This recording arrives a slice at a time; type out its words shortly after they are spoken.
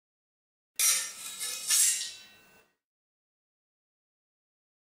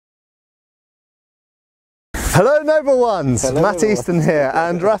Hello noble ones, Hello, Matt Easton here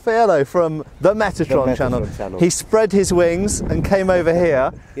and Raffaello from the Metatron channel. He spread his wings and came over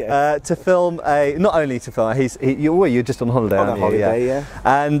here to film not only to film, you're just on holiday, on a holiday, yeah.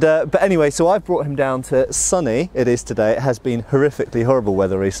 And, but anyway, so I've brought him down to sunny, it is today. It has been horrifically horrible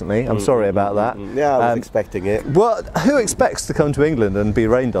weather recently, I'm sorry about that. Yeah, I was expecting it. Well, who expects to come to England and be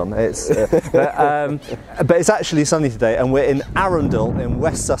rained on? It's, but it's actually sunny today and we're in Arundel in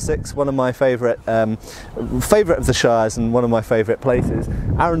West Sussex, one of my favourite of the Shires and one of my favourite places.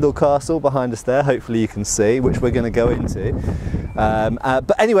 Arundel Castle behind us there, hopefully you can see, which we're going to go into.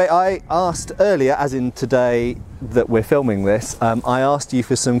 But anyway, I asked earlier, as in today that we're filming this, I asked you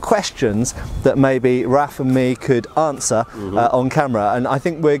for some questions that maybe Raf and me could answer on camera, and I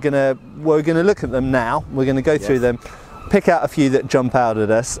think we're gonna look at them now. We're gonna go through them, pick out a few that jump out at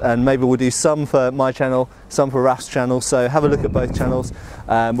us, and maybe we'll do some for my channel, some for Raf's channel, so have a look at both channels.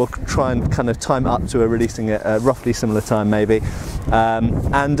 We'll try and kind of time it up to releasing it at roughly similar time maybe.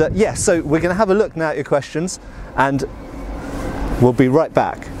 Yeah, so we're going to have a look now at your questions and we'll be right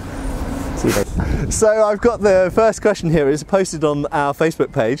back. So I've got the first question here, it's posted on our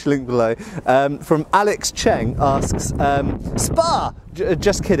Facebook page, link below, from Alex Cheng, asks, Spa!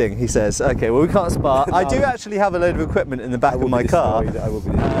 Just kidding, he says. Okay, well we can't spar. I do actually have a load of equipment in the back of my car. I will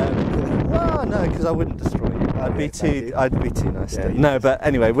be destroyed. Well, no, because I wouldn't destroy you. I'd be too nice. Yeah, no, but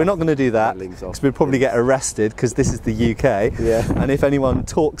anyway, we're not going to do that because we'd probably get arrested because this is the UK. Yeah. And if anyone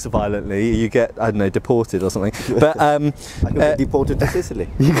talks violently, you get, I don't know, deported or something. But I could be deported to Sicily.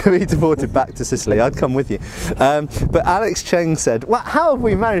 You could be deported back to Sicily. I'd come with you. But Alex Cheng said, "Well, how have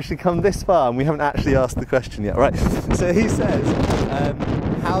we managed to come this far?" And we haven't actually asked the question yet, right? So he says,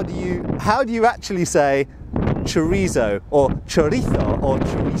 "How do you actually say chorizo or chorizo or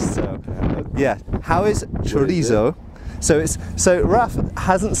chorizo?" Yeah, how is chorizo? So Raf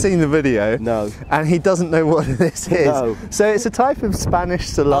hasn't seen the video. No. And he doesn't know what this is. No. So it's a type of Spanish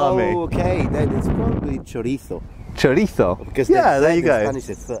salami. Oh, okay, then it's probably chorizo. Chorizo. Because yeah, there you go. Spanish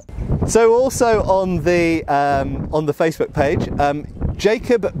is foot. So also on the Facebook page,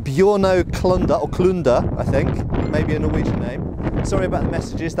 Jacob Bjorno Klunda, I think, maybe a Norwegian name. Sorry about the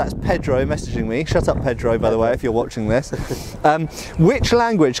messages, that's Pedro messaging me. Shut up, Pedro, by the way, if you're watching this. Which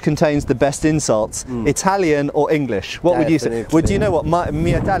language contains the best insults, Italian or English? What would you say? Well, do you know what?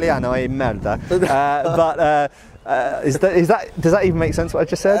 Mi italiano è merda. Does that even make sense what I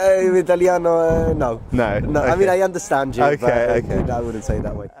just said? Italiano, no. No. No. Okay. I mean, I understand you. Okay. But I wouldn't say it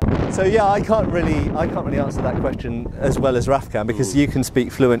that way. So yeah, I can't really answer that question as well as Raf can, because you can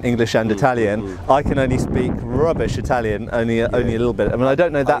speak fluent English and Italian. I can only speak rubbish Italian, only a little bit. I mean, I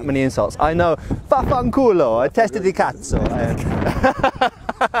don't know that many insults. I know "Vaffanculo," "Testa di cazzo."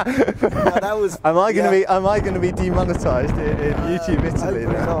 Am I going to be demonetized in YouTube Italy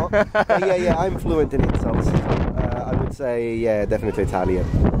now? Yeah, I'm fluent in insults. I would say, yeah, definitely Italian.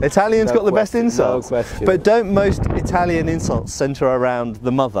 Italian's got the best insults? No question. But don't most Italian insults centre around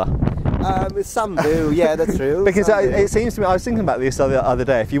the mother? Some do, yeah, that's true. Because it seems to me, I was thinking about this the other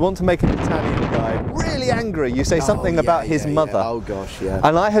day, if you want to make an Italian guy really angry, you say something about his mother. Yeah. Oh gosh, yeah.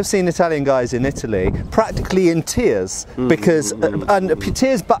 And I have seen Italian guys in Italy practically in tears, because,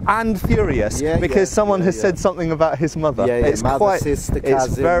 tears and furious, because someone has said something about his mother. Yeah, it's mother, quite, sister,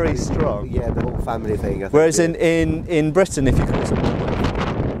 cousin, it's very strong. Yeah, the whole family thing. Whereas in Britain, if you call someone,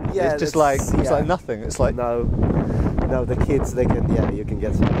 it's just like, it's like nothing, it's like... No, the kids, you can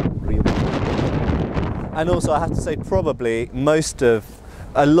get some real... And also I have to say, probably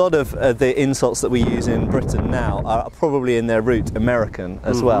a lot of the insults that we use in Britain now are probably in their root American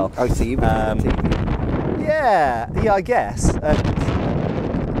as well. I see. Yeah, I guess.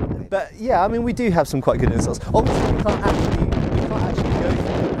 But yeah, I mean, we do have some quite good insults. Obviously, we can't actually go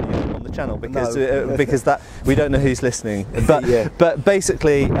through them on the channel because that we don't know who's listening. But but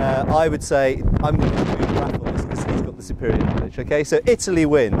basically, I would say I'm going to do Raf on this because he's got the superior knowledge. Okay, so Italy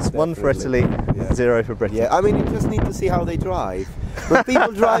wins. Definitely. 1 for Italy, 0 for Britain. Yeah, I mean, you just need to see how they drive. When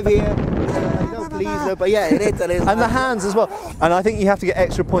people drive here, please, but yeah, in Italy. And the hands as well. And I think you have to get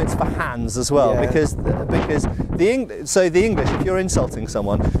extra points for hands as well, because the English, if you're insulting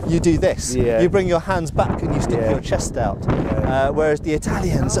someone, you do this. You bring your hands back and you stick your chest out. Whereas the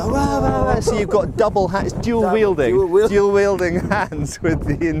Italians, so you've got double hands, dual wielding hands with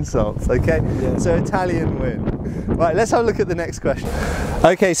the insults. Okay, so Italian win. Right, let's have a look at the next question.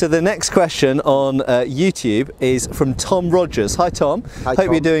 Okay, so the next question on YouTube is from Tom Rogers. Hi Tom,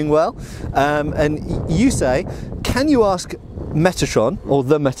 hope you're doing well. And you say, can you ask Metatron or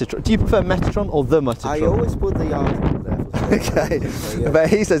the Metatron? Do you prefer Metatron or the Metatron? I always put the article there. Okay, but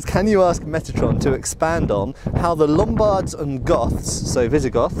he says, can you ask Metatron to expand on how the Lombards and Goths, so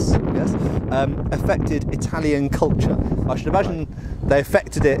Visigoths, yes, affected Italian culture? I should imagine they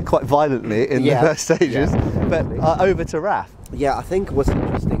affected it quite violently in the first stages, but over to Raf. Yeah, I think what's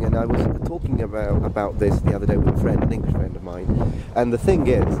interesting, and I was talking about this the other day with a friend, an English friend of mine, and the thing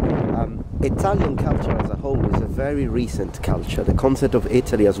is, Italian culture as a whole is a very recent culture. The concept of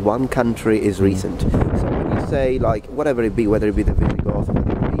Italy as one country is recent. So when you say, like, whatever it be, whether it be the Visigoths, whether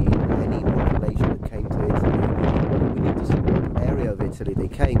it be any population that came to Italy, we need to see what area of Italy they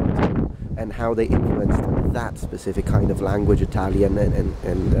came to and how they influenced that specific kind of language, Italian,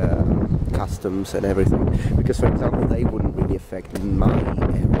 and customs and everything. Because, for example, they wouldn't really affect my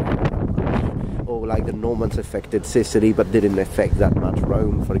area, or like the Normans affected Sicily but didn't affect that much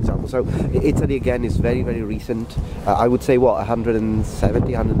Rome, for example. So Italy again is very, very recent. I would say, what,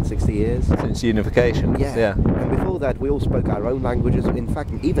 170, 160 years? Since unification. Yeah. And before that we all spoke our own languages. In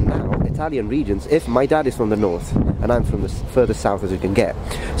fact, even now, Italian regions, if my dad is from the north and I'm from the further south as you can get,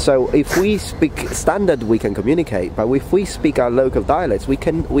 so if we speak standard we can communicate, but if we speak our local dialects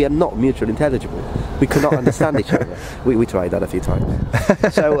we are not mutually intelligible. We cannot understand each other. We tried that a few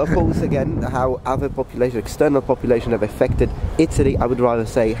times. So of course, again, how other population, external population have affected Italy, I would rather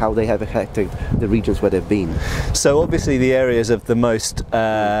say how they have affected the regions where they've been. So obviously the areas of the most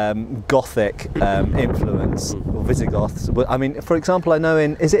Gothic influence, or Visigoths, I mean, for example, I know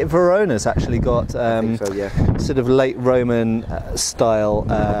is it Verona's actually got I think so, yeah. sort of late Roman style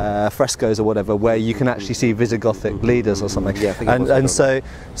frescoes or whatever, where you can actually see Visigothic leaders or something. Yeah, I think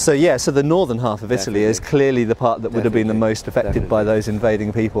so the northern half of Italy is clearly the part that would have been the most affected by those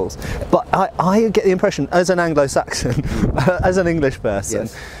invading peoples. But I get the impression, as an Anglo-Saxon, as an English person,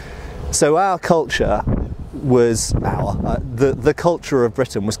 so our culture was the culture of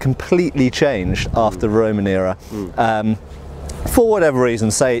Britain was completely changed after the Roman era. For whatever reason,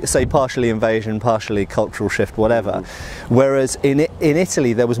 say partially invasion, partially cultural shift, whatever. Whereas in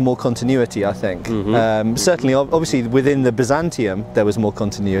Italy there was more continuity, I think. Certainly, obviously within the Byzantium there was more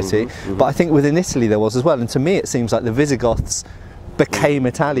continuity, but I think within Italy there was as well. And to me it seems like the Visigoths became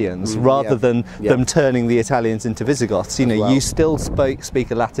Italians rather than them turning the Italians into Visigoths. You know, you still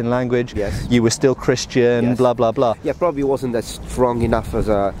speak a Latin language. You were still Christian. Blah blah blah. Yeah, probably wasn't as strong enough as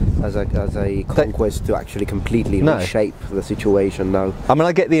a conquest to actually completely reshape the situation. No, I mean,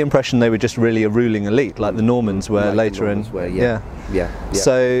 I get the impression they were just really a ruling elite, like the Normans were later.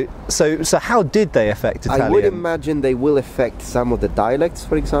 So how did they affect Italian? I would imagine they will affect some of the dialects,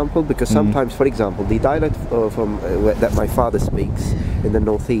 for example, because sometimes, for example, the dialect that my father speaks in the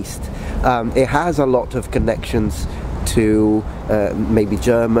northeast, it has a lot of connections to maybe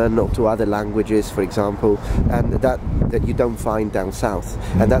German or to other languages, for example, and that you don't find down south,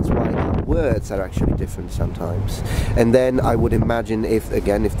 and that's why our words are actually different sometimes. And then I would imagine if they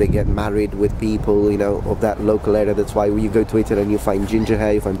get married with people, you know, of that local area, that's why when you go to Italy and you find ginger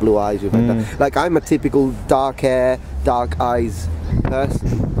hair, you find blue eyes, you find that. Like, I'm a typical dark hair, dark eyes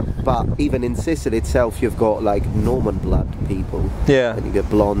person. But even in Sicily itself, you've got like Norman blood people, and you get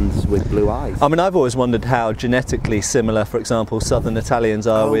blondes with blue eyes. I mean, I've always wondered how genetically similar, for example, southern Italians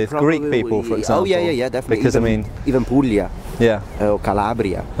are with Greek people, for example. Oh yeah, definitely. Because even Puglia, or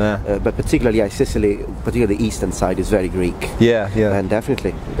Calabria, but particularly Sicily, particularly the eastern side, is very Greek. And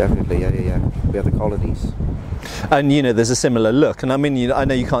definitely, we have the colonies. And you know, there's a similar look, and I mean, I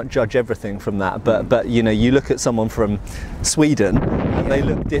know you can't judge everything from that, but you know, you look at someone from Sweden, and they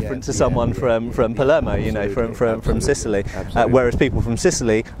look different to someone from Palermo, you know, from Sicily, whereas people from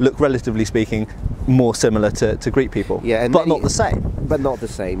Sicily look, relatively speaking, more similar to Greek people, but not the same. But not the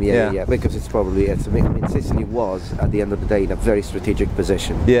same, because it's probably, I mean, Sicily was, at the end of the day, in a very strategic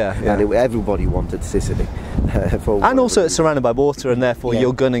position. And everybody wanted Sicily. And also it's surrounded by water, and therefore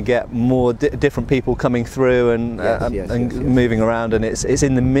you're going to get more different people coming through and moving around, and it's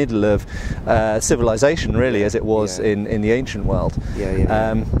in the middle of civilization, really, as it was in the ancient world.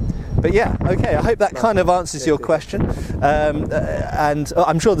 But yeah, okay, I hope that kind of answers your question. And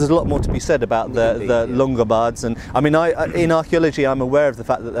I'm sure there's a lot more to be said about the Longobards. And I mean, in archaeology, I'm aware of the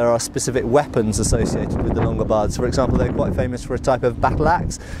fact that there are specific weapons associated with the Longobards. For example, they're quite famous for a type of battle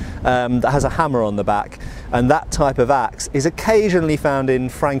axe that has a hammer on the back. And that type of axe is occasionally found in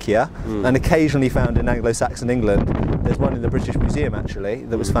Francia and occasionally found in Anglo-Saxon England. There's one in the British Museum, actually,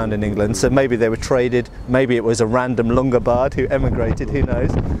 that was found in England. So maybe they were traded, maybe it was a random Longobard who emigrated, who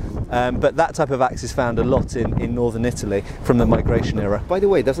knows. But that type of axe is found a lot in northern Italy from the migration era. By the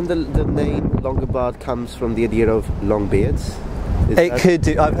way, doesn't the name Longobard comes from the idea of long beards? It could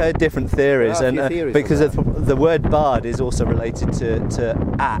do. I've heard different theories, and theories because of the word bard is also related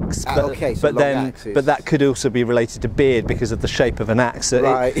to axe, but that could also be related to beard because of the shape of an axe.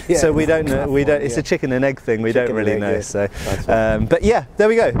 So, so we don't know. It's a chicken and egg thing. We don't really know. So, but yeah, there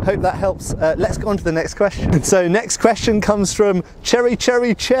we go. Hope that helps. Let's go on to the next question. So next question comes from Cherry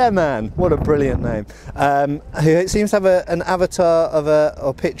Chairman. What a brilliant name. Who seems to have an avatar of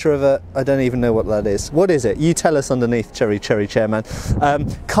a picture of a. I don't even know what that is. What is it? You tell us underneath, Cherry Chairman.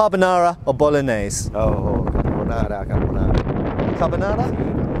 Carbonara or bolognese? Oh, carbonara.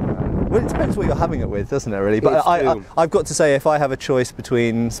 Carbonara? Well, it depends what you're having it with, doesn't it, really? But I've got to say, if I have a choice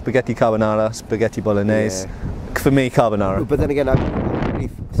between spaghetti carbonara, spaghetti bolognese, for me, carbonara. But then again, I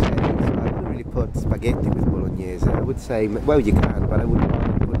wouldn't really put spaghetti with bolognese. I would say, well, you can, but I wouldn't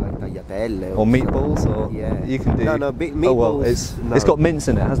put like tagliatelle or meatballs, or you can do. No, meatballs. Oh well, it's got mince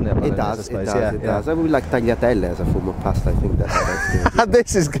in it, hasn't it? It does. It does. I would like tagliatelle as a form of pasta. I think that's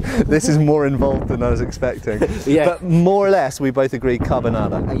this is more involved than I was expecting. But more or less, we both agree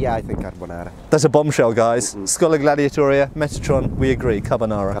carbonara. Yeah, I think carbonara. That's a bombshell, guys. Scholagladiatoria, Metatron, we agree,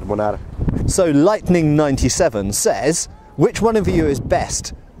 carbonara. Carbonara. So Lightning97 says, which one of you is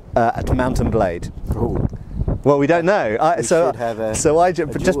best at Mountain Blade? Ooh. Well, we don't know. Just duel.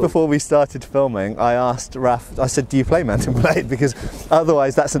 Before we started filming, I asked Raf, I said, do you play Mountain Blade? Because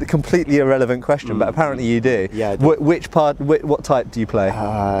otherwise that's a completely irrelevant question, but apparently you do. Yeah, I do. What type do you play?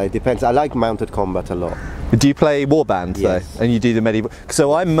 It depends. I like mounted combat a lot. Do you play Warband, yes. though? And you do the medieval?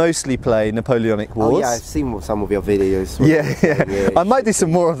 So I mostly play Napoleonic Wars. Oh yeah, I've seen some of your videos. Yeah. I might do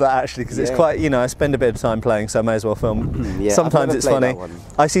some more of that actually, because it's quite, I spend a bit of time playing, so I may as well film. Sometimes it's funny.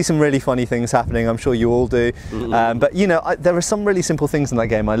 I see some really funny things happening, I'm sure you all do. But there are some really simple things in that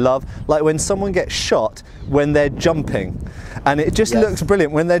game I love, like when someone gets shot when they're jumping, and it just looks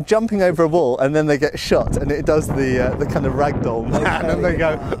brilliant when they're jumping over a wall and then they get shot, and it does the kind of ragdoll man, and they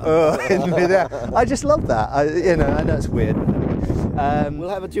go in midair. I just love that. I know it's weird. We'll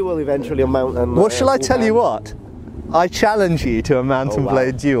have a duel eventually on Mountain. Well, shall I tell you what? I challenge you to a Mountain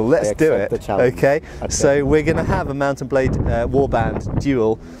Blade duel. Let's do it. Okay. So we're going to have a Mountain Blade Warband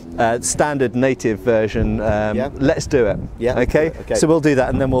duel, standard native version. Let's do it. Okay. So we'll do that,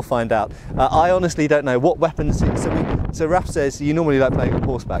 and then we'll find out. I honestly don't know what weapons. So Raf says you normally like playing on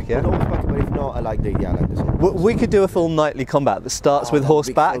horseback, yeah? On horseback, but if not, I like this one. We could do a full knightly combat that starts with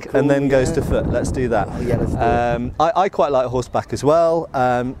horseback and then goes to foot. Let's do that. Let's do it. I quite like horseback as well,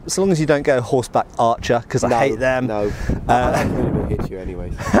 as long as you don't go horseback archer, because I hate them. No, I can't hit you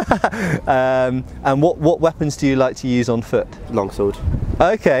anyways. And what weapons do you like to use on foot? Longsword.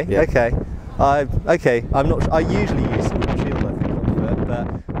 Okay. I'm not. I usually use sword and shield, I think, on foot, but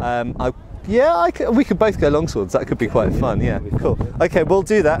we could both go longswords. That could be quite fun. Yeah, cool. Okay, we'll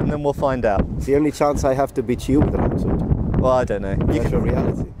do that, and then we'll find out. It's the only chance I have to beat you with a longsword. Well, I don't know. Virtual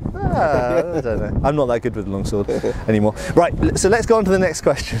reality. I don't know. I'm not that good with the longsword anymore. Right, so let's go on to the next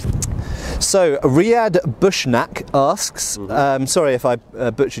question. So Riyad Bushnak asks, sorry if I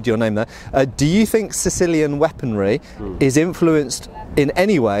butchered your name there, do you think Sicilian weaponry is influenced in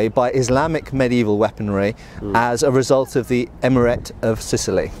any way by Islamic medieval weaponry as a result of the Emirate of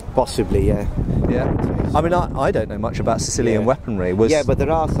Sicily? Possibly, yeah. I mean, I don't know much about Sicilian weaponry. But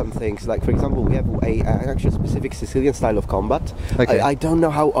there are some things, like for example, we have an actual specific Sicilian style of combat. I don't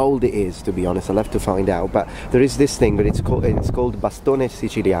know how old it is, to be honest. I'll have to find out. But there is this thing, but it's called bastone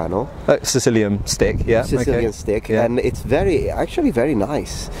siciliano. Sicilian stick, Sicilian stick, and it's actually very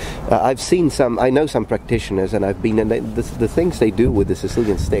nice. I've seen some. I know some practitioners, and I've been, and the things they do with the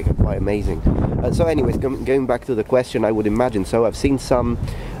Sicilian stick are quite amazing. So, anyways, going back to the question, I would imagine so. I've seen some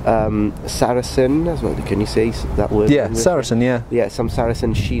Saracen as well. Can you say that word? Yeah, Saracen. Yeah, some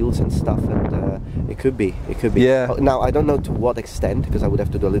Saracen shields and stuff, and it could be. Yeah. Now I don't know to what extent, because I would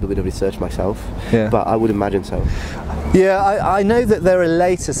have to do a little bit of research myself. Yeah. But I would imagine so. Yeah, I know that there are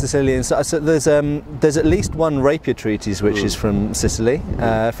later Sicilians. So there's at least one rapier treatise which is from Sicily.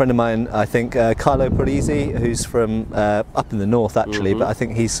 A friend of mine, I think, Carlo Parisi, who's from up in the north actually, but I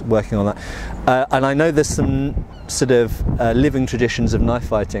think he's working on that. And I know there's some sort of living traditions of knife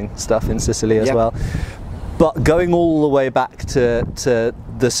fighting stuff in Sicily as well. But going all the way back to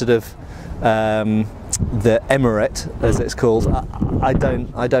the sort of the Emirate, as it's called, I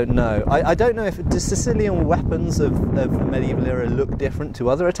don't know. I don't know if does Sicilian weapons of the medieval era look different to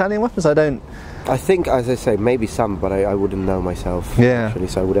other Italian weapons. I think, as I say, maybe some, but I wouldn't know myself. Actually,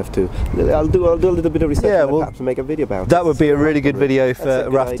 so I would have to. I'll do a little bit of research. And perhaps make a video about it. That would be a really good video for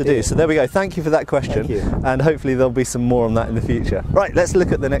Raf to do. So there we go. Thank you for that question, and hopefully there'll be some more on that in the future. Right, let's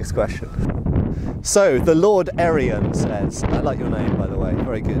look at the next question. So the Lord Arian says, I like your name, by the way.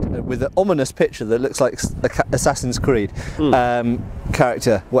 very good, with an ominous picture that looks like Assassin's Creed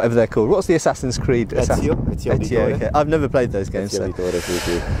character, whatever they're called. What's the Assassin's Creed? Ezio. Okay. I've never played those games. Ezio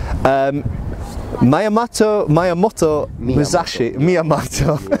Miyamoto Musashi.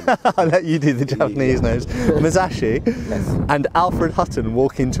 I'll let you do the Japanese names. Musashi and Alfred Hutton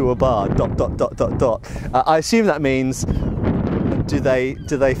walk into a bar. ... I assume that means, do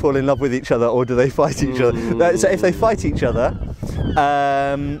they fall in love with each other or do they fight each other? So if they fight each other,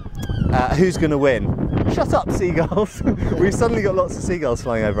 who's going to win? Shut up, seagulls! We've suddenly got lots of seagulls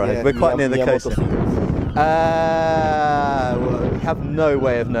flying over our heads. We're quite near the coast. We have no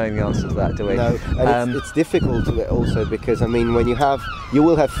way of knowing the answer to that, do we? No, and it's difficult also because, I mean, when you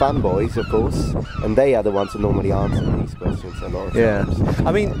will have fanboys, of course, and they are the ones who normally answer these questions a lot of times.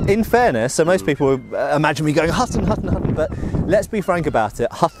 I mean, in fairness, so most people imagine me going Hutton, but let's be frank about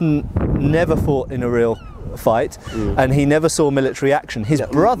it. Hutton never fought in a real fight, and he never saw military action. His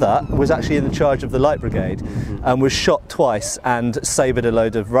brother was actually in the charge of the Light Brigade and was shot twice and sabred a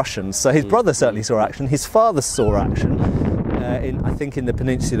load of Russians. So his brother certainly saw action. His father saw action. I think in the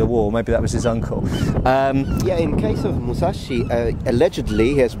Peninsular War, maybe that was his uncle. Yeah, in case of Musashi, allegedly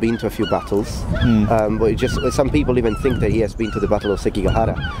he has been to a few battles. But some people even think that he has been to the Battle of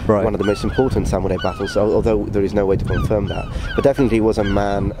Sekigahara, one of the most important samurai battles, although there is no way to confirm that. But definitely he was a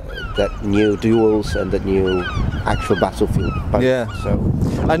man that knew duels and that knew actual battlefield.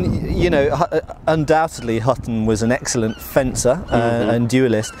 And you know, undoubtedly Hutton was an excellent fencer and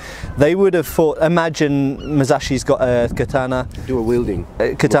duelist. They would have fought. Imagine Musashi's got a katana. Dual wielding.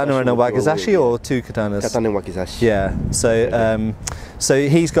 Katana and a wakizashi, or two katanas? Katana and wakizashi. Yeah. So so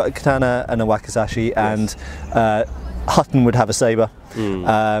he's got a katana and a wakizashi, and Hutton would have a saber.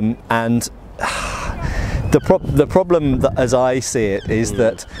 And the problem, that, as I see it, is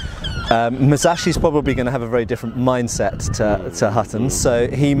that Musashi's probably going to have a very different mindset to Hutton, so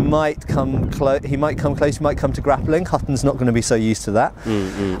he might come close. He might come to grappling. Hutton's not going to be so used to that.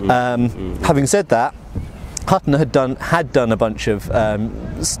 Having said that, Hutton had done a bunch of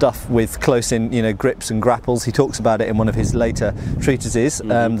stuff with close-in, grips and grapples. He talks about it in one of his later treatises,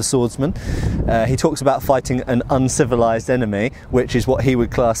 The Swordsman. He talks about fighting an uncivilized enemy, which is what he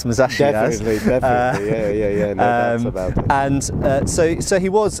would class Musashi as. Definitely, no doubts about it. And so he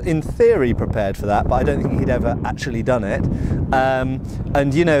was, in theory, prepared for that, but I don't think he'd ever actually done it.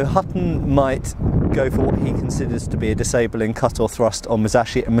 And Hutton might go for what he considers to be a disabling cut or thrust on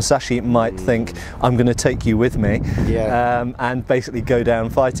Musashi, and Musashi might think, I'm going to take you with me, and basically go down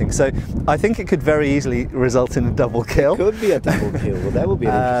fighting. So I think it could very easily result in a double kill. It could be a double kill. Well, that would be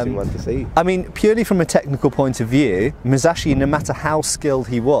an interesting one to see. I mean, purely from a technical point of view, Musashi, no matter how skilled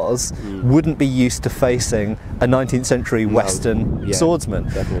he was, wouldn't be used to facing a 19th century Western swordsman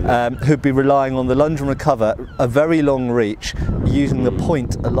who'd be relying on the lunge and recover, a very long reach, using the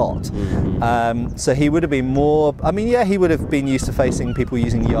point a lot. So he would have been more, he would have been used to facing people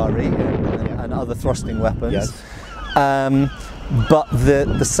using yari and other thrusting weapons. But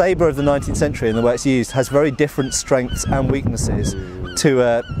the sabre of the 19th century and the way it's used has very different strengths and weaknesses to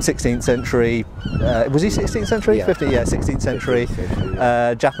a 16th century, was he 16th century? 16th century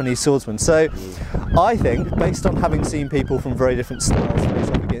Japanese swordsman. So I think, based on having seen people from very different styles face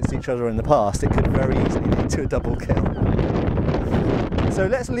off against each other in the past, it could very easily lead to a double kill. So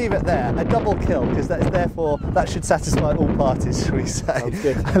let's leave it there, a double kill, because that should satisfy all parties, shall we say.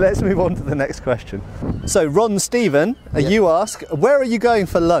 Let's move on to the next question. So Ron Stephen, you ask, where are you going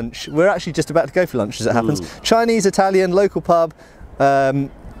for lunch? We're actually just about to go for lunch, as it happens. Chinese, Italian, local pub.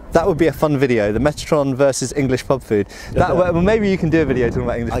 That would be a fun video, the Metatron versus English pub food. Well, maybe you can do a video talking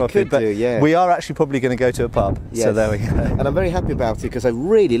about English pub food, but we are actually probably going to go to a pub, so there we go. And I'm very happy about it because I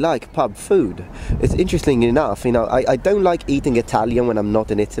really like pub food. It's interesting enough, I don't like eating Italian when I'm not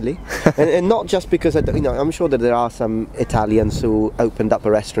in Italy, and not just because I'm sure that there are some Italians who opened up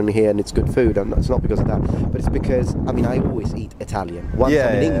a restaurant here and it's good food, and it's not because of that, but it's because I always eat Italian. Once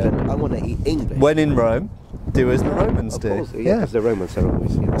I'm in England, I want to eat English. When in Rome, do as the Romans do. Of course, because the Romans are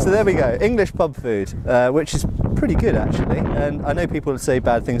always. So there we go, English pub food, which is pretty good actually. And I know people say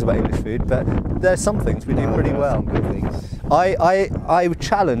bad things about English food, but there's some things we do pretty well. Good things. I would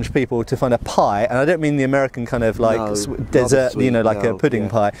challenge people to find a pie, and I don't mean the American kind of dessert, like a pudding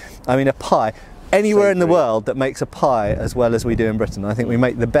pie. I mean a pie. Anywhere in the world that makes a pie as well as we do in Britain. I think we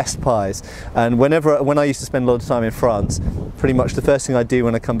make the best pies, and when I used to spend a lot of time in France, pretty much the first thing I do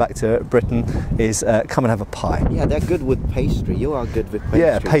when I come back to Britain is come and have a pie. Yeah, they're good with pastry. You are good with pastry.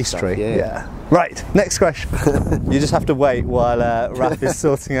 Yeah, pastry. Stuff, Right, next question. You just have to wait while Raph is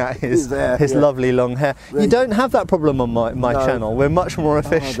sorting out his lovely long hair. Right. You don't have that problem on my channel. We're much more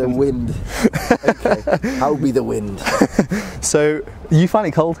efficient. Oh, the wind. Okay, how be the wind? So, you find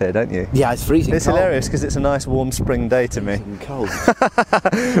it cold here, don't you? Yeah, it's freezing. It's hilarious because it's a nice warm spring day to me. Cold.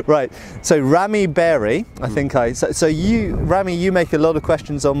 Right, so Rami Berry, I think so you, Rami, you make a lot of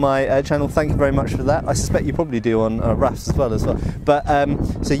questions on my channel. Thank you very much for that. I suspect you probably do on Raf's as well. But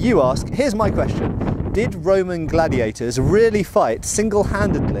so you ask, here's my question. Did Roman gladiators really fight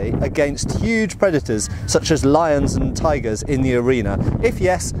single-handedly against huge predators such as lions and tigers in the arena? If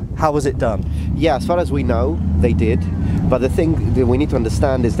yes, how was it done? Yeah, as far as we know, they did. But the thing that we need to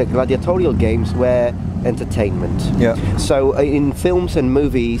understand is that gladiatorial games were entertainment. Yeah. So in films and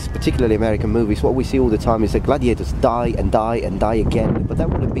movies, particularly American movies, what we see all the time is that gladiators die and die and die again, but that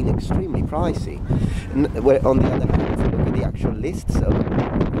would have been extremely pricey. Where on the other hand, if you look at the actual lists of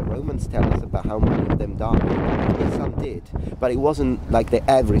the Romans tell us about how many of them died. Yes, some did, but it wasn't like that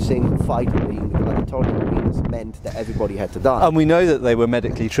every single fighter in the gladiatorial arenas meant that everybody had to die. And we know that they were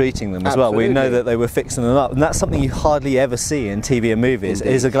medically treating them as well. We know that they were fixing them up, and that's something you hardly ever see in TV and movies.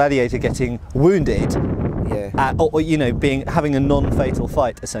 Indeed. Is a gladiator getting wounded, or you know, having a non-fatal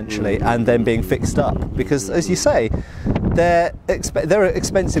fight essentially, and then being fixed up, because as you say, they're an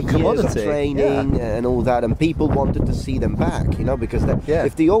expensive commodity. Years of training and all that, and people wanted to see them back, you know, because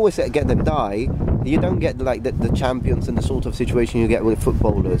if they always get them die, you don't get like the champions and the sort of situation you get with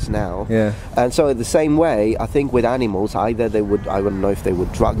footballers now. Yeah. And so in the same way, I think with animals, either they would, I don't know if they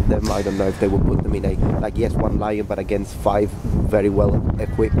would drug them, I don't know if they would put them in a, like, yes, one lion, but against 5 very well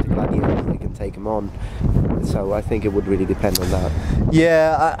equipped gladiators, they can take them on. So I think it would really depend on that.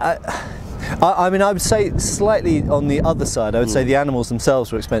 Yeah, I mean, I would say slightly on the other side. I would say the animals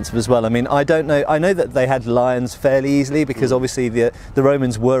themselves were expensive as well. I mean, I don't know. I know that they had lions fairly easily because obviously the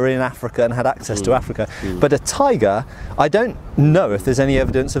Romans were in Africa and had access to Africa. But a tiger, I don't know if there's any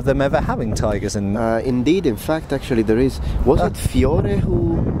evidence of them ever having tigers. Indeed, in fact, actually, there is. Was it Fiore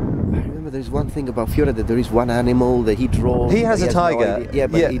who? I remember there's one thing about Fiore, that there is one animal that he draws. He has a tiger. No,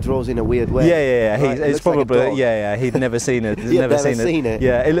 but he draws in a weird way. Yeah. Right? It's probably like he'd never seen it. never seen it.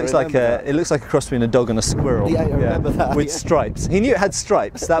 Yeah, it looks like a cross between a dog and a squirrel. Yeah, I remember that. With stripes. He knew it had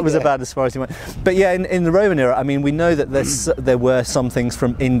stripes. That was about as far as he went. But yeah, in the Roman era, I mean, we know that there were some things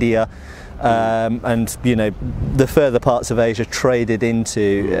from India. And you know, the further parts of Asia traded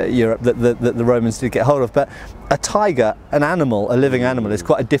into Europe that the Romans did get hold of. But a tiger, an animal, a living animal, is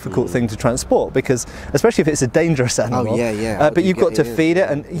quite a difficult thing to transport, because especially if it's a dangerous animal. But you've got to feed it,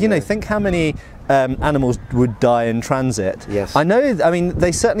 and you know, think how many animals would die in transit. Yes. I know. I mean,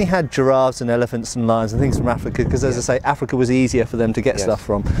 they certainly had giraffes and elephants and lions and things from Africa, because as I say, Africa was easier for them to get stuff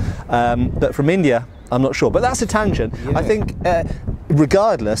from. But from India, I'm not sure. But that's a tangent. I think.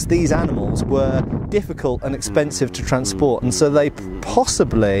 Regardless, these animals were difficult and expensive to transport, and so they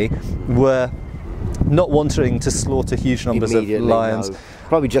possibly were not wanting to slaughter huge numbers of lions. No.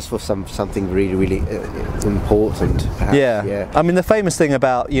 Probably just for something really, really important. Perhaps. Yeah. I mean, the famous thing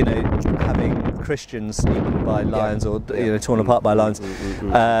about, you know, having Christians eaten by lions or you know, torn apart by lions,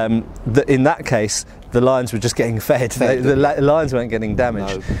 that in that case the lions were just getting fed. The lions weren't getting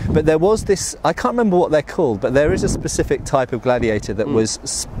damaged. No. But there was this, I can't remember what they're called, but there is a specific type of gladiator that was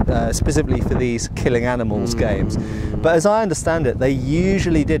specifically for these killing animals games. But as I understand it, they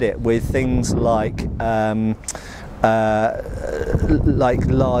usually did it with things like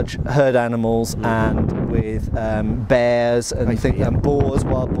large herd animals and with bears and boars,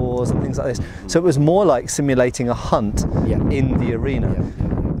 wild boars and things like this. So it was more like simulating a hunt in the arena.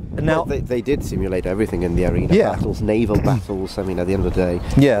 Now they did simulate everything in the arena. Battles, naval battles. I mean, at the end of the day,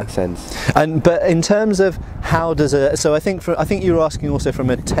 makes sense. But in terms of how does I think you were asking also from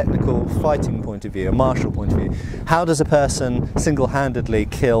a technical fighting point of view, a martial point of view, how does a person single-handedly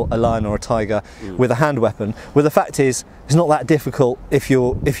kill a lion or a tiger with a hand weapon? Well, the fact is, it's not that difficult if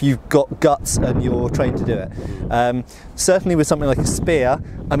you've got guts and you're trained to do it. Certainly with something like a spear,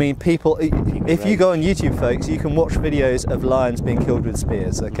 I mean, if you go on YouTube, folks, you can watch videos of lions being killed with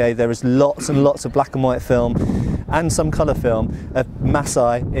spears. Okay, there is lots and lots of black and white film and some colour film of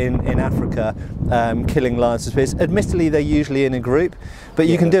Maasai in Africa killing lions with spears. Admittedly, they're usually in a group, but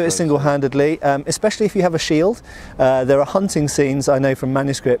you can do it single-handedly, especially if you have a shield. There are hunting scenes, I know from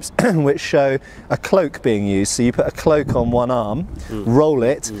manuscripts, which show a cloak being used. So you put a cloak on one arm, roll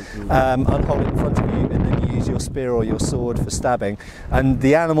it, unhold it in front of you, and then you use your spear or your sword for stabbing. And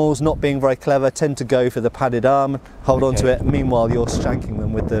the animals, not being very clever, tend to go for the padded arm, hold on to it, meanwhile you're shanking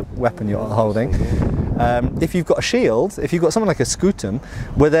them with the weapon you're holding. If you've got a shield, if you've got something like a scutum,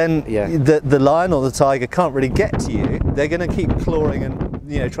 well then the lion or the tiger can't really get to you. They're going to keep clawing and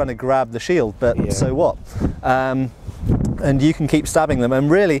trying to grab the shield, but so what? And you can keep stabbing them, and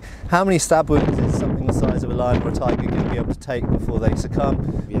really, how many stab wounds is something the size of a lion or a tiger going to be able to take before they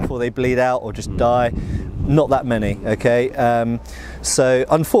succumb, before they bleed out or just die? Not that many, okay? So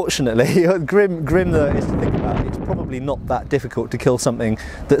unfortunately, grim though it is to think about, it's probably not that difficult to kill something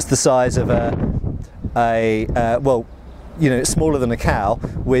that's the size of it's smaller than a cow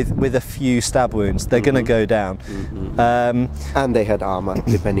with a few stab wounds. They're going to go down. And they had armor,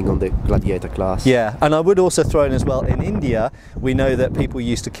 depending on the gladiator class. Yeah, and I would also throw in as well, in India, we know that people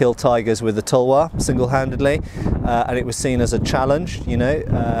used to kill tigers with a tulwar single-handedly, and it was seen as a challenge,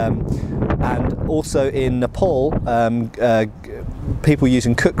 and also in Nepal, people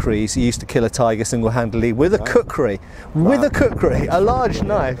using kukris used to kill a tiger single-handedly with a kukri, a large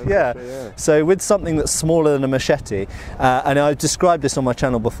knife, So with something that's smaller than a machete, and I've described this on my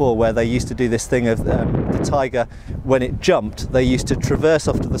channel before, where they used to do this thing of the tiger, when it jumped, they used to traverse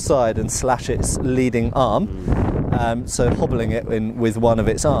off to the side and slash its leading arm, so hobbling it with one of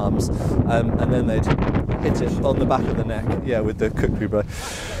its arms, and then they'd hit it on the back of the neck, with the kukri blade.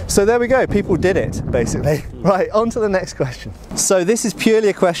 So there we go, people did it, basically. Right, on to the next question. So this is purely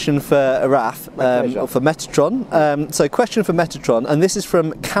a question for Raf, or for Metatron. So question for Metatron, and this is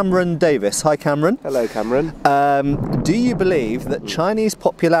from Cameron Davis. Hi Cameron. Hello Cameron. Do you believe that Chinese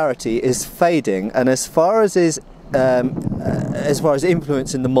popularity is fading, and as far as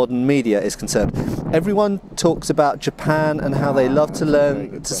influence in the modern media is concerned? Everyone talks about Japan and how they love to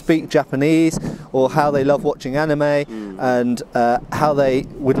learn to speak Japanese, or how they love watching anime, and how they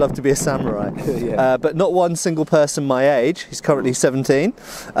would love to be a samurai. But not one single person my age, he's currently 17,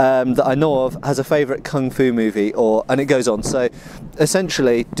 that I know of has a favourite kung fu movie, and it goes on. So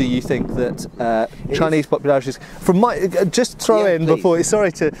essentially, do you think that Chinese popularity is, from my, just throw in please. Before,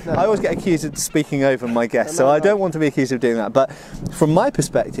 sorry to, I always get accused of speaking over my guests, so I don't want to be accused of doing that, but from my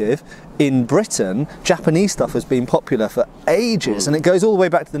perspective, in Britain, Japanese stuff has been popular for ages, and it goes all the way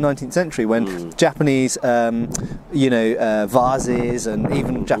back to the 19th century when Japanese, vases and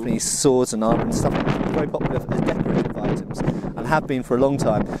even Japanese swords and armor and stuff like that were very popular as decorative items, and have been for a long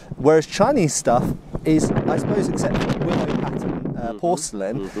time. Whereas Chinese stuff is, I suppose, except for willow pattern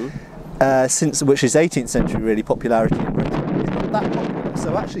porcelain, which is 18th century really popularity in Britain, it's not that popular.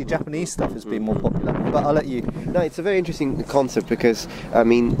 So actually Japanese stuff has been more popular, but I'll let you. No, it's a very interesting concept, because I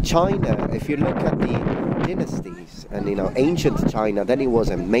mean, China, if you look at the dynasties and ancient China, then it was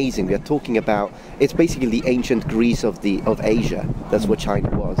amazing. We are talking about, it's basically the ancient Greece of Asia. That's what China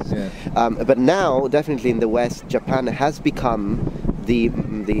was. But now, definitely in the West, Japan has become the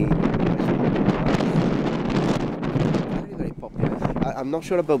very, very popular. I'm not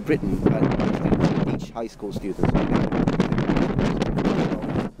sure about Britain, but I teach high school students.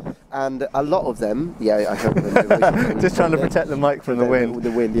 And a lot of them, I hope. Just trying to protect the mic from the wind.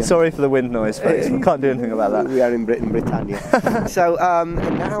 The wind, Sorry for the wind noise, folks. We can't do anything about that. We are in Britannia. So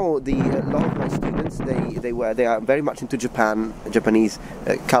now a lot of my students, they are very much into Japanese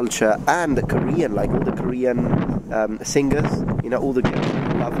culture, and Korean, like all the Korean singers. All the girls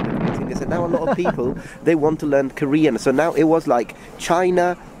love the Korean singers, and now a lot of people they want to learn Korean. So now it was like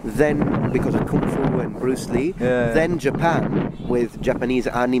China, then because of Kung Fu and Bruce Lee, then Japan with Japanese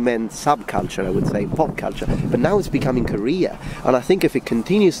anime and subculture, I would say, pop culture. But now it's becoming Korea, and I think if it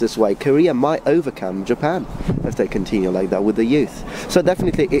continues this way, Korea might overcome Japan if they continue like that with the youth. So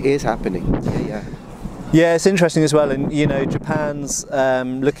definitely it is happening. Yeah, it's interesting as well, and Japan's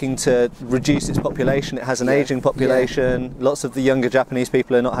looking to reduce its population. It has an aging population. Lots of the younger Japanese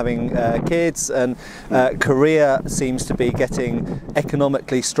people are not having kids, and Korea seems to be getting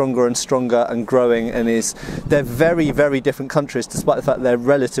economically stronger and stronger and growing, and they're very, very different countries, despite the fact they're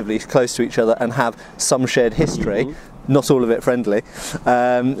relatively close to each other and have some shared history. Not all of it friendly,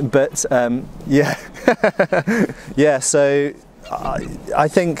 so I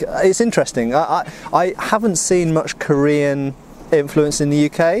think it's interesting. I haven't seen much Korean influence in the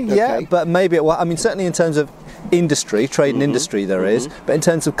UK yet, but maybe certainly in terms of industry, trade and industry there is, but in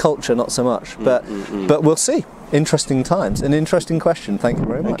terms of culture not so much. But we'll see. Interesting times. An interesting question. Thank you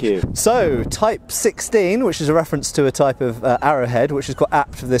very much. Thank you. So, type 16, which is a reference to a type of arrowhead, which is quite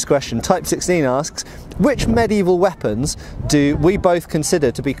apt for this question. Type 16 asks, which medieval weapons do we both consider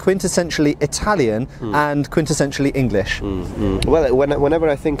to be quintessentially Italian and quintessentially English? Well, whenever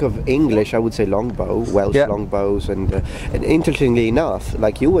I think of English, I would say longbow, Welsh longbows, and interestingly enough,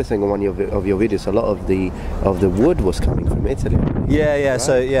 like you were saying on one of your videos, a lot of the wood was coming from Italy.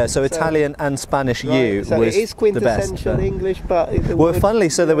 So Italian and Spanish yew so was it is quintessential English, but well, funnily,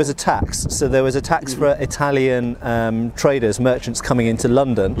 so there was a tax. So there was a tax for Italian traders, merchants coming into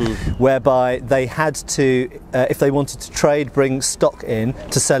London, whereby they had to, if they wanted to trade, bring stock in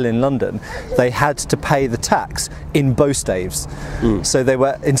to sell in London, they had to pay the tax in bow staves. So they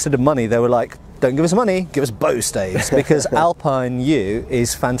were, instead of money, they were like, don't give us money, give us bow staves, because alpine yew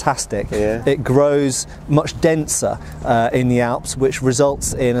is fantastic. It grows much denser in the Alps, which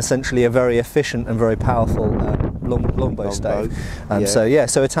results in essentially a very efficient and very powerful longbow stave. So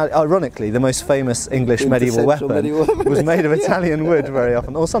ironically, the most famous English medieval weapon was made of Italian wood very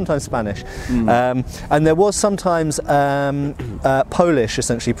often, or sometimes Spanish. And there was sometimes Polish,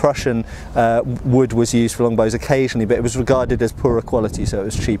 essentially Prussian wood was used for longbows occasionally, but it was regarded as poorer quality, so it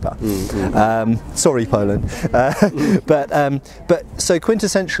was cheaper. Sorry, Poland. But so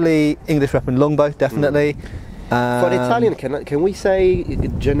quintessentially English weapon, longbow, definitely. For Italian, can we say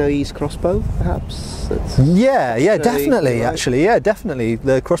Genoese crossbow, perhaps? Yeah, definitely, right? Actually, yeah, definitely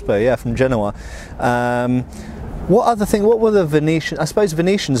the crossbow, yeah, from Genoa. What other thing? What were the Venetians? I suppose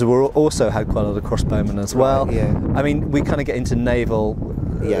Venetians also had quite a lot of crossbowmen as well. I mean, we kind of get into naval.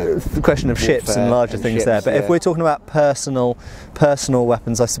 The question of ships and larger things there, but if we're talking about personal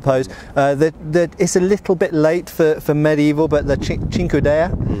weapons, I suppose it's a little bit late for medieval, but the Cinque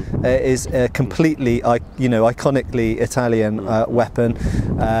Dea is a completely iconically Italian weapon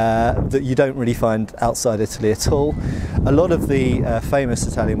that you don't really find outside Italy at all. A lot of the famous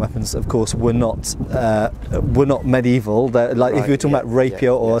Italian weapons, of course, were not medieval. Like if you were talking about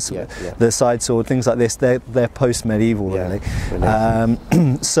rapier or the side sword, things like this, they're post-medieval really.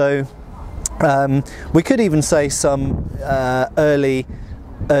 So we could even say some early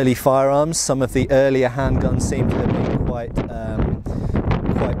firearms. Some of the earlier handguns seem to have been quite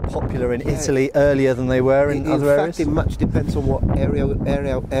popular in Italy earlier than they were in other areas. In fact, it much depends on what area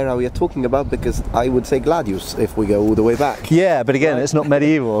we are talking about, because I would say Gladius if we go all the way back. Yeah, but again, it's not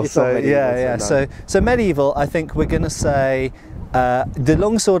medieval. So medieval, I think we're going to say. The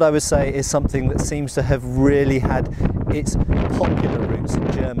longsword, I would say, is something that seems to have really had its popular roots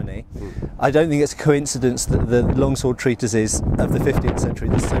in Germany. I don't think it's a coincidence that the longsword treatises of the 15th century,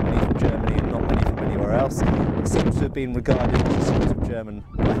 there's so many from Germany and not many from anywhere else. It seems to have been regarded as a sort of German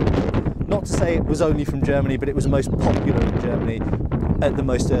weapon. Not to say it was only from Germany, but it was most popular in Germany at the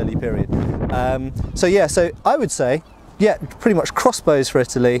most early period. So I would say, pretty much crossbows for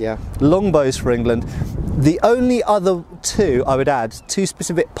Italy, longbows for England. The only other two I would add, two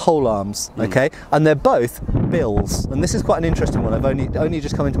specific polearms, and they're both bills, and this is quite an interesting one. I've only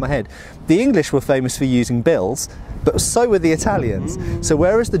just come into my head. The English were famous for using bills, but so were the Italians. So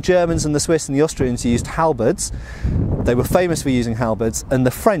whereas the Germans and the Swiss and the Austrians used halberds, they were famous for using halberds, and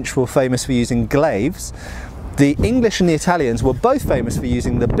the French were famous for using glaives. The English and the Italians were both famous for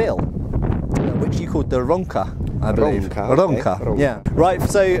using the bill, which you called the ronca, I believe. Ronca. Yeah. Right,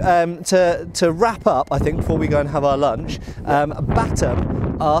 so to wrap up, I think, before we go and have our lunch,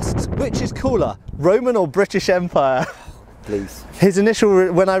 Batum asks, which is cooler, Roman or British Empire? Please. His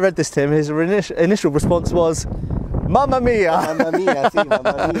initial, when I read this to him, his initial response was, Mamma mia! Mamma mia, sì,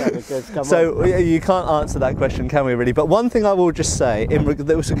 mamma mia, because come so on. You can't answer that question, can we really? But one thing I will just say,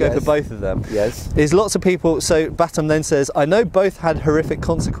 that also go for both of them, is lots of people, so Batum then says, I know both had horrific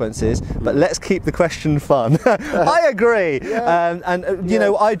consequences, but let's keep the question fun. I agree. You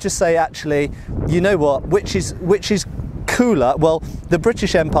know, I'd just say, actually, you know what, which is cooler? Well, the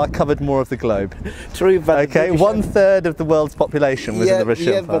British Empire covered more of the globe. True, but one-third of the world's population was in the British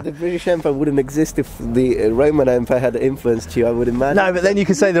Empire. Yeah, but the British Empire wouldn't exist if the Roman Empire had influenced you, I would imagine. No, but then you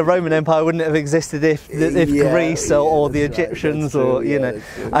could say the Roman Empire wouldn't have existed if Greece or the Egyptians or you know.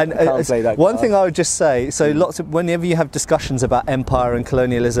 And one thing I would just say, so whenever you have discussions about empire and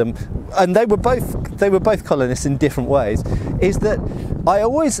colonialism, and they were both colonists in different ways, is that I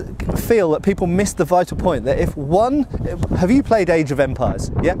always feel that people miss the vital point that if one, have you played Age of Empires?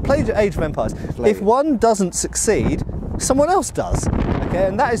 Yeah, played Age of Empires. If one doesn't succeed, someone else does. Okay,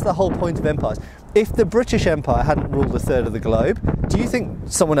 and that is the whole point of empires. If the British Empire hadn't ruled a third of the globe, do you think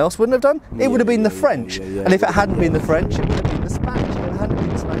someone else wouldn't have done? It would have been the French. And if it hadn't been the French, it would have been the Spanish. If it hadn't been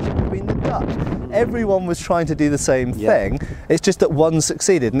the Spanish, it would have been the Dutch. Everyone was trying to do the same thing. It's just that one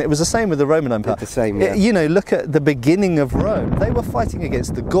succeeded, and it was the same with the Roman Empire. It's the same, you know, look at the beginning of Rome. They were fighting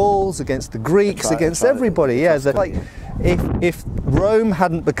against the Gauls, against the Greeks, against everybody. Yeah, like if Rome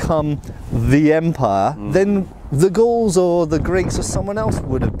hadn't become the empire, then the Gauls or the Greeks or someone else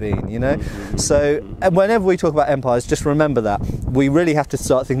would have been, you know. So whenever we talk about empires, just remember that we really have to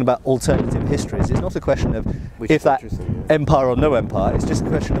start thinking about alternative histories. It's not a question of if that empire or no empire, it's just a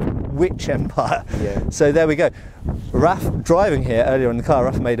question of which empire. So there we go. Raf, driving here earlier in the car,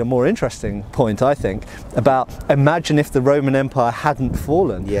 Raf made a more interesting point, I think, about imagine if the Roman Empire hadn't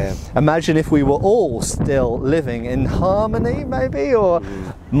fallen. Yeah. Imagine if we were all still living in harmony, maybe, or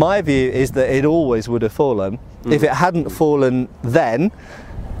my view is that it always would have fallen. If it hadn't fallen then,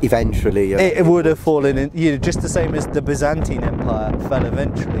 eventually it would have fallen in, you know, just the same as the Byzantine Empire fell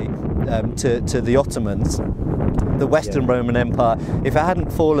eventually to the Ottomans. The Western Roman Empire, if it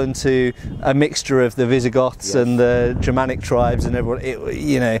hadn't fallen to a mixture of the Visigoths and the Germanic tribes and everyone,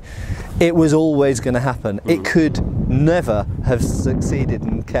 you know, it was always going to happen. It could never have succeeded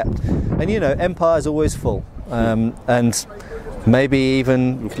and kept. And you know, empires always fall, and maybe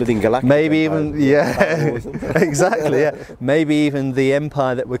even including galactic maybe empires. even exactly, yeah. Maybe even the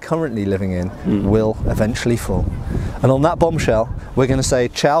empire that we're currently living in will eventually fall. And on that bombshell, we're going to say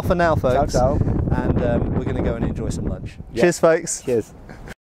ciao for now, folks. Ciao, ciao. And we're going to go and enjoy some lunch. Cheers, folks. Cheers.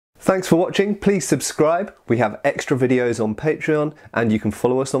 Thanks for watching. Please subscribe. We have extra videos on Patreon, and you can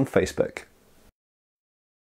follow us on Facebook.